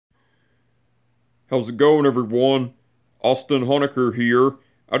How's it going, everyone? Austin Honecker here.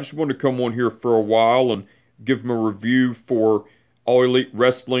 I just wanted to come on here for a while and give them a review for All Elite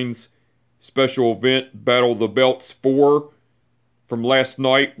Wrestling's special event, Battle of the Belts 4, from last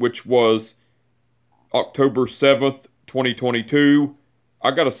night, which was October 7th, 2022.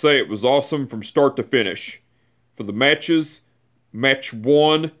 I gotta say, it was awesome from start to finish. For the matches, match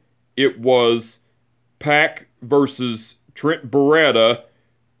 1, it was Pac versus Trent Beretta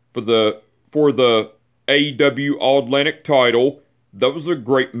for the AEW All-Atlantic title. That was a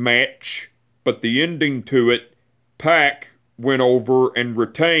great match, but the ending to it, Pac went over and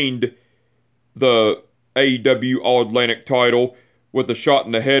retained the AEW All-Atlantic title with a shot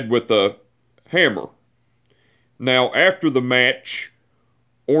in the head with a hammer. Now, after the match,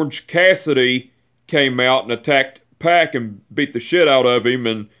 Orange Cassidy came out and attacked Pac and beat the shit out of him,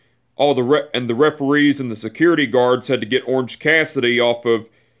 and the referees and the security guards had to get Orange Cassidy off of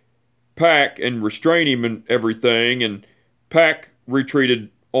Pac and restrain him and everything, and Pac retreated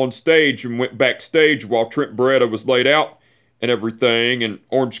on stage and went backstage while Trent Beretta was laid out and everything, and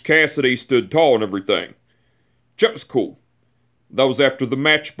Orange Cassidy stood tall and everything. That was cool. That was after the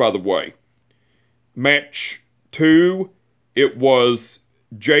match, by the way. Match 2, it was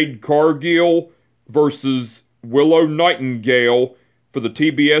Jade Cargill versus Willow Nightingale for the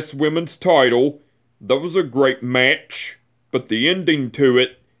TBS Women's title. That was a great match, but the ending to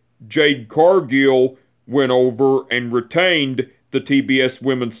it, Jade Cargill went over and retained the TBS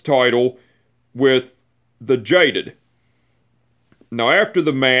Women's title with the Jaded. Now, after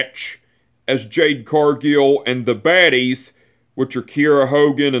the match, as Jade Cargill and the Baddies, which are Kiera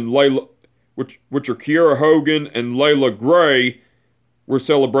Hogan and Layla Gray, were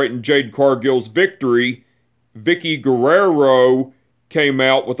celebrating Jade Cargill's victory, Vicky Guerrero came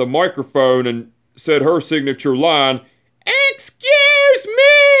out with a microphone and said her signature line, "Excuse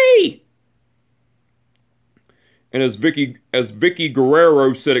me!" And as Vicky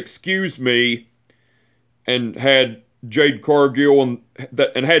Guerrero said, "Excuse me," and had Jade Cargill and the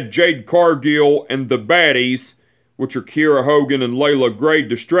Baddies, which are Kiera Hogan and Layla Gray,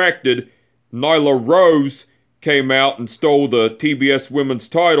 distracted, Nyla Rose came out and stole the TBS Women's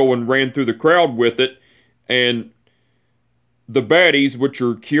title and ran through the crowd with it, and the Baddies, which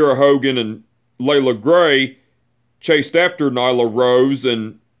are Kiera Hogan and Layla Gray, chased after Nyla Rose,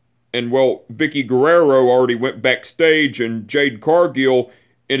 and Vicky Guerrero already went backstage, and Jade Cargill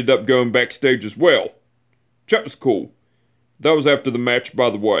ended up going backstage as well. That was cool. That was after the match, by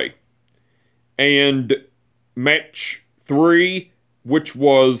the way. And match 3, which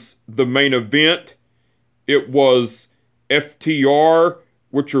was the main event, it was FTR,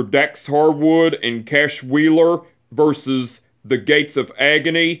 which are Dax Harwood and Cash Wheeler, versus the Gates of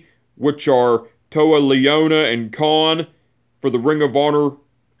Agony, which are Toa Leona and Khan, for the Ring of Honor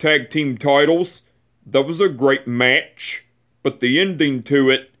tag team titles. That was a great match, but the ending to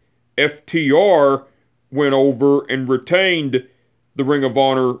it, FTR went over and retained the Ring of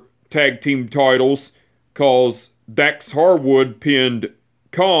Honor tag team titles, cause Dax Harwood pinned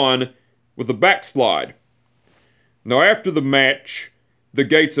Khan with a backslide. Now, after the match, the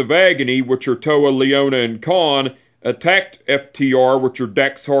Gates of Agony, which are Toa Leona and Khan, attacked FTR, which are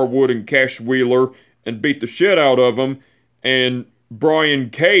Dax Harwood and Cash Wheeler, and beat the shit out of them, and Brian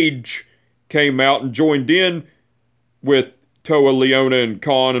Cage came out and joined in with Toa Leona and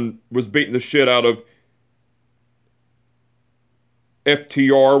Khan and was beating the shit out of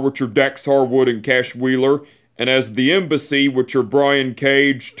FTR, which are Dax Harwood and Cash Wheeler, and as the Embassy, which are Brian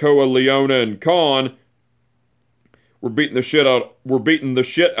Cage, Toa Leona, and Khan, were beating the shit out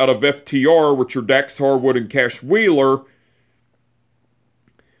of FTR, which are Dax Harwood and Cash Wheeler,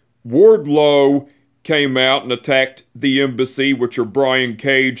 Wardlow came out and attacked the Embassy, which are Brian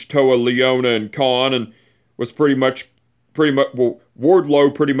Cage, Toa Leona, and Khan, and was Wardlow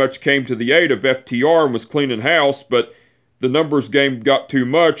pretty much came to the aid of FTR and was cleaning house, but the numbers game got too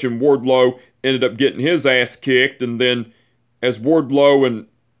much, and Wardlow ended up getting his ass kicked, and then as Wardlow and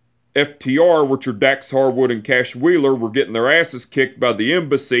FTR, which are Dax Harwood and Cash Wheeler, were getting their asses kicked by the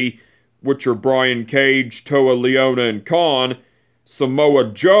Embassy, which are Brian Cage, Toa Leona, and Khan, Samoa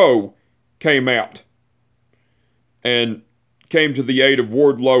Joe came out and came to the aid of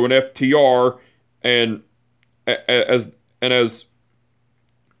Wardlow and FTR, and as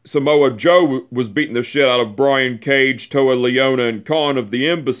Samoa Joe was beating the shit out of Brian Cage, Toa Leona, and Khan of the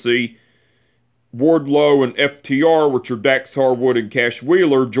Embassy, Wardlow and FTR, which are Dax Harwood and Cash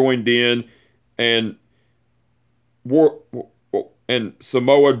Wheeler, joined in, and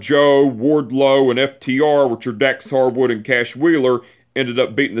Samoa Joe, Wardlow, and FTR, which are Dax Harwood and Cash Wheeler, ended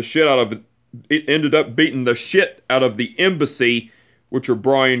up beating the shit out of the Embassy which are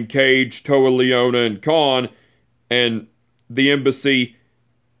Brian Cage, Toa Leona, and Khan, and the Embassy,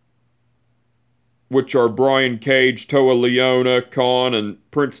 which are Brian Cage, Toa Leona, Khan, and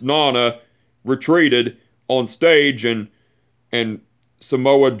Prince Nana, retreated on stage, and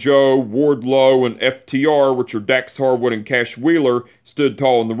Samoa Joe, Wardlow, and FTR, which are Dax Harwood and Cash Wheeler, stood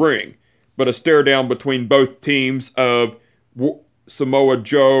tall in the ring. But a stare down between both teams of Samoa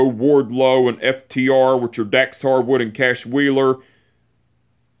Joe, Wardlow, and FTR, which are Dax Harwood and Cash Wheeler,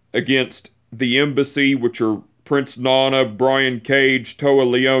 against the Embassy, which are Prince Nana, Brian Cage, Toa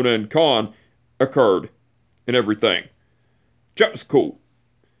Leona, and Khan, occurred and everything. That was cool.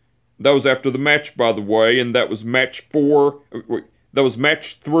 That was after the match, by the way, and that was match 4. That was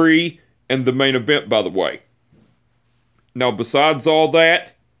match 3 and the main event, by the way. Now, besides all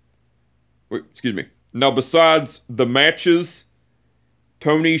that, Now, besides the matches,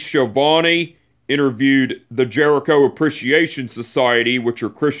 Tony Schiavone interviewed the Jericho Appreciation Society, which are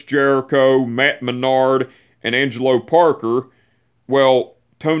Chris Jericho, Matt Menard, and Angelo Parker. Well,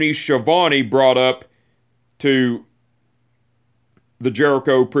 Tony Schiavone brought up to the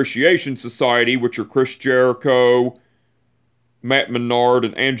Jericho Appreciation Society, which are Chris Jericho, Matt Menard,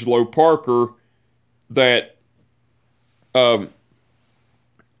 and Angelo Parker, that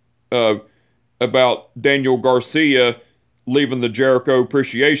about Daniel Garcia leaving the Jericho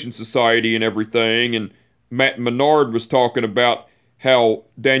Appreciation Society and everything, and Matt Menard was talking about how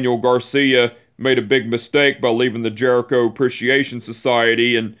Daniel Garcia made a big mistake by leaving the Jericho Appreciation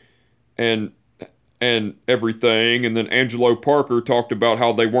Society and everything, and then Angelo Parker talked about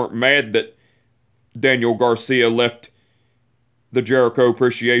how they weren't mad that Daniel Garcia left the Jericho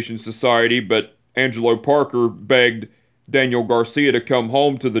Appreciation Society, but Angelo Parker begged Daniel Garcia to come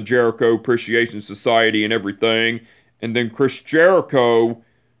home to the Jericho Appreciation Society and everything. And then Chris Jericho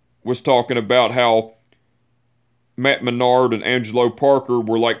was talking about how Matt Menard and Angelo Parker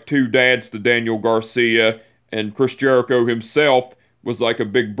were like two dads to Daniel Garcia, and Chris Jericho himself was like a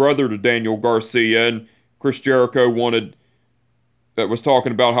big brother to Daniel Garcia, and Chris Jericho was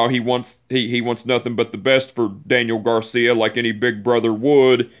talking about how he wants nothing but the best for Daniel Garcia, like any big brother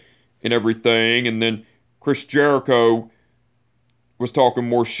would, and everything. And then Chris Jericho was talking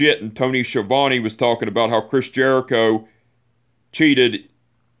more shit, and Tony Schiavone was talking about how Chris Jericho cheated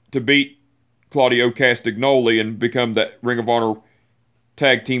to beat Claudio Castagnoli and become the Ring of Honor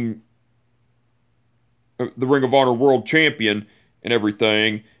Tag Team, the Ring of Honor World Champion and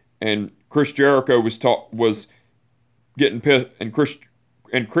everything. And Chris Jericho was getting pissed, and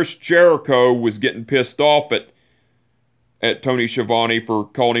Chris Jericho was getting pissed off at Tony Schiavone for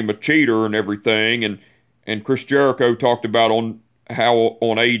calling him a cheater and everything. And Chris Jericho talked about how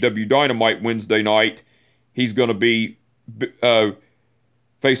on AEW Dynamite Wednesday night he's going to be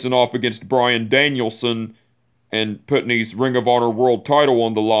facing off against Bryan Danielson and putting his Ring of Honor World title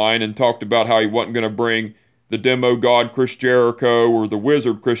on the line, and talked about how he wasn't going to bring the Demo God Chris Jericho or the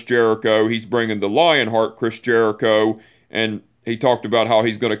Wizard Chris Jericho. He's bringing the Lionheart Chris Jericho, and he talked about how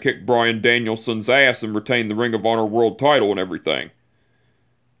he's going to kick Bryan Danielson's ass and retain the Ring of Honor World title and everything.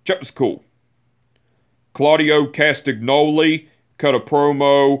 That was cool. Claudio Castagnoli cut a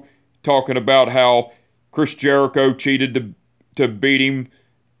promo talking about how Chris Jericho cheated to beat him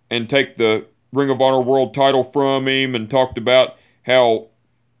and take the Ring of Honor World title from him, and talked about how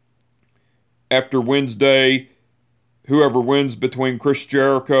after Wednesday, whoever wins between Chris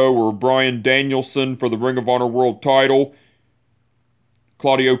Jericho or Bryan Danielson for the Ring of Honor World title,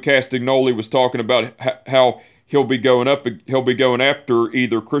 Claudio Castagnoli was talking about how he'll be going after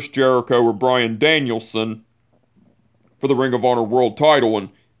either Chris Jericho or Bryan Danielson for the Ring of Honor World title and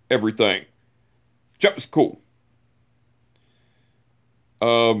everything. That was cool.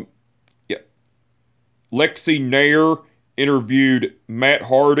 Yeah. Lexi Nair interviewed Matt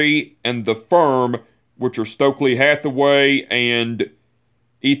Hardy and The Firm, which are Stokely Hathaway and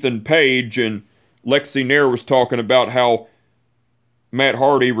Ethan Page, and Lexi Nair was talking about how Matt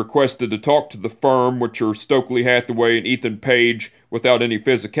Hardy requested to talk to The Firm, which are Stokely Hathaway and Ethan Page, without any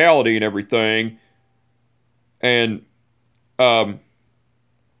physicality and everything. And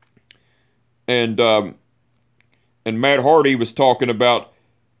Matt Hardy was talking about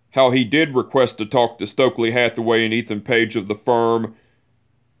how he did request to talk to Stokely Hathaway and Ethan Page of The Firm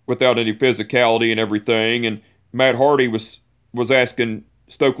without any physicality and everything. And Matt Hardy was asking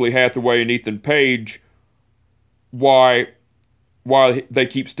Stokely Hathaway and Ethan Page why they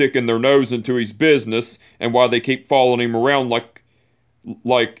keep sticking their nose into his business, and why they keep following him around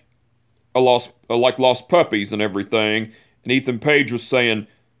like lost puppies and everything. And Ethan Page was saying,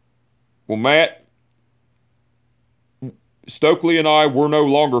 well, Matt, Stokely and I, we're no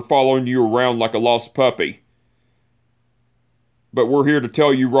longer following you around like a lost puppy. but we're here to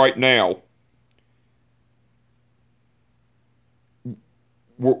tell you right now.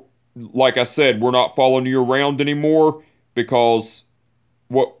 Like I said, we're not following you around anymore because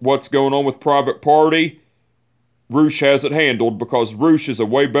what's going on with Private Party, Roosh has it handled because Roosh is a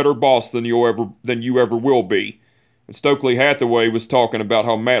way better boss than you ever will be. And Stokely Hathaway was talking about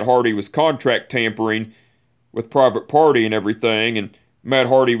how Matt Hardy was contract tampering with Private Party and everything, and Matt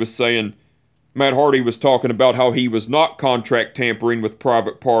Hardy was talking about how he was not contract tampering with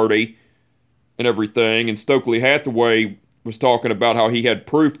Private Party and everything, and Stokely Hathaway was talking about how he had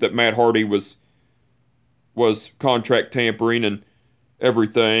proof that Matt Hardy was contract tampering and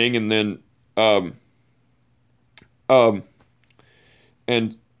everything, and then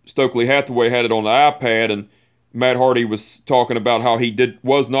and Stokely Hathaway had it on the iPad, and Matt Hardy was talking about how he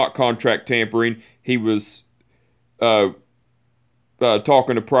was not contract tampering. He was talking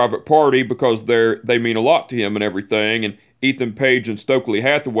to Private Party because they mean a lot to him and everything, and Ethan Page and Stokely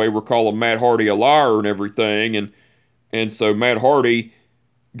Hathaway were calling Matt Hardy a liar and everything, and so Matt Hardy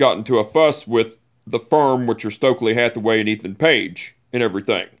got into a fuss with the firm, which are Stokely Hathaway and Ethan Page and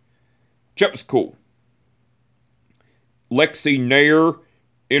everything. That was cool. Lexi Nair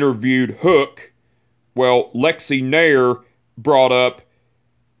interviewed Hook. Well, Lexi Nair brought up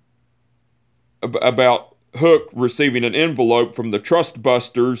about Hook receiving an envelope from the Trust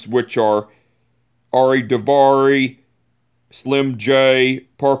Busters, which are Ari Daivari, Slim J,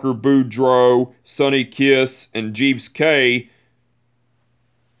 Parker Boudreaux, Sonny Kiss, and Jeeves K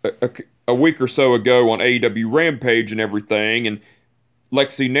a week or so ago on AEW Rampage and everything, and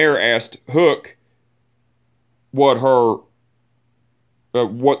Lexi Nair asked Hook what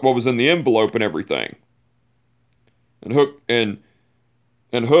was in the envelope and everything. And Hook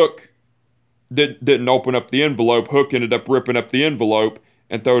didn't open up the envelope. Hook ended up ripping up the envelope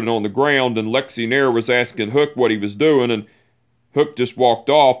and throwing it on the ground, and Lexi Nair was asking Hook what he was doing, and Hook just walked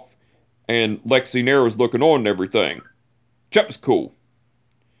off, and Lexi Nair was looking on and everything. That was cool.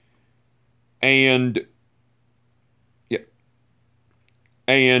 And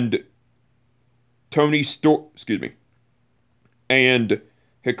Tony Storm, and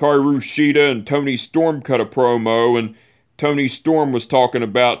Hikaru Shida and Tony Storm cut a promo, and Tony Storm was talking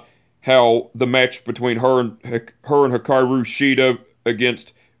about how the match between her and Hikaru Shida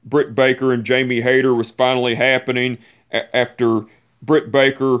against Britt Baker and Jamie Hayter was finally happening after Britt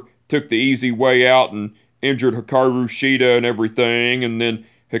Baker took the easy way out and injured Hikaru Shida and everything, and then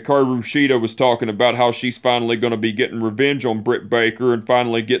Hikaru Shida was talking about how she's finally going to be getting revenge on Britt Baker and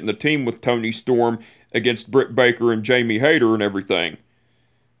finally getting the team with Tony Storm against Britt Baker and Jamie Hayter and everything.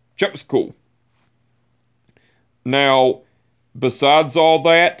 That was cool. Now, besides all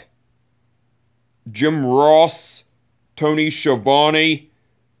that, Jim Ross, Tony Schiavone,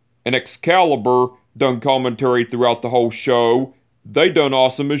 and Excalibur done commentary throughout the whole show. They done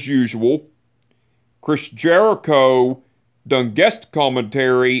awesome as usual. Chris Jericho done guest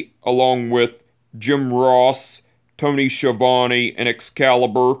commentary along with Jim Ross, Tony Schiavone, and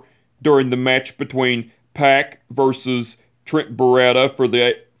Excalibur during the match between Pac versus Trent Beretta for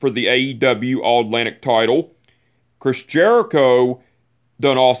the AEW All-Atlantic title. Chris Jericho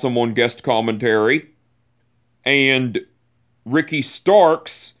done awesome on guest commentary. And Ricky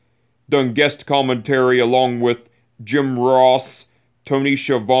Starks done guest commentary along with Jim Ross, Tony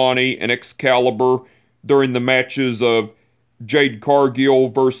Schiavone, and Excalibur during the matches of Jade Cargill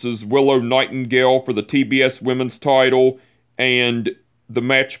versus Willow Nightingale for the TBS Women's title, and the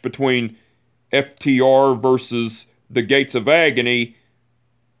match between FTR versus the Gates of Agony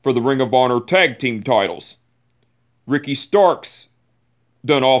for the Ring of Honor Tag Team titles. Ricky Starks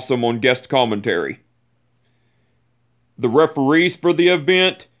done awesome on guest commentary. The referees for the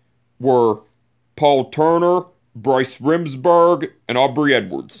event were Paul Turner, Bryce Remsburg, and Aubrey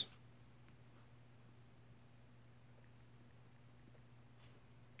Edwards.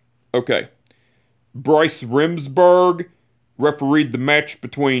 Okay. Bryce Remsburg refereed the match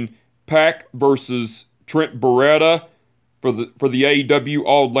between Pac versus Trent Beretta for the AEW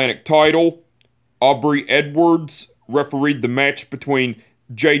All-Atlantic title. Aubrey Edwards refereed the match between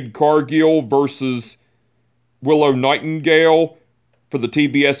Jade Cargill versus Willow Nightingale for the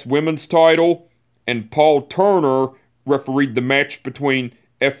TBS Women's title. And Paul Turner refereed the match between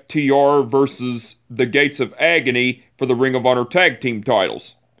FTR versus the Gates of Agony for the Ring of Honor Tag Team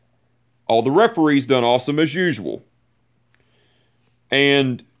titles. All the referees done awesome as usual.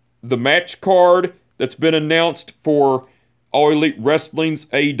 And the match card that's been announced for All Elite Wrestling's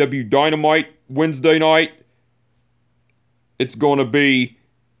AEW Dynamite Wednesday night, it's going to be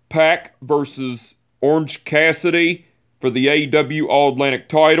Pac versus Orange Cassidy for the AEW All-Atlantic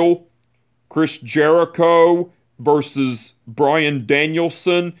title, Chris Jericho versus Bryan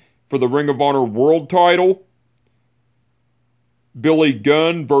Danielson for the Ring of Honor World title. Billy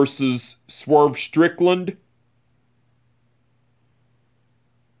Gunn versus Swerve Strickland.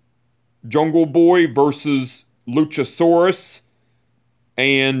 Jungle Boy versus Luchasaurus.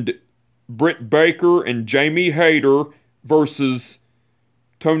 And Britt Baker and Jamie Hayter versus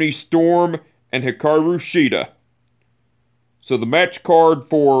Tony Storm and Hikaru Shida. So the match card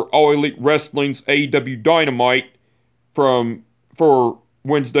for All Elite Wrestling's AEW Dynamite for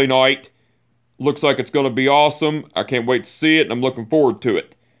Wednesday night looks like it's going to be awesome. I can't wait to see it, and I'm looking forward to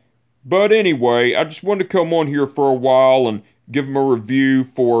it. But anyway, I just wanted to come on here for a while and give them a review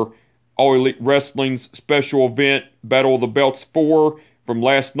for All Elite Wrestling's special event, Battle of the Belts 4, from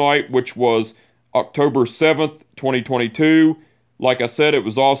last night, which was October 7th, 2022. Like I said, it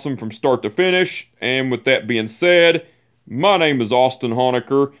was awesome from start to finish. And with that being said, my name is Austin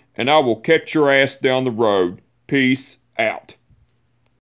Honecker, and I will catch your ass down the road. Peace out.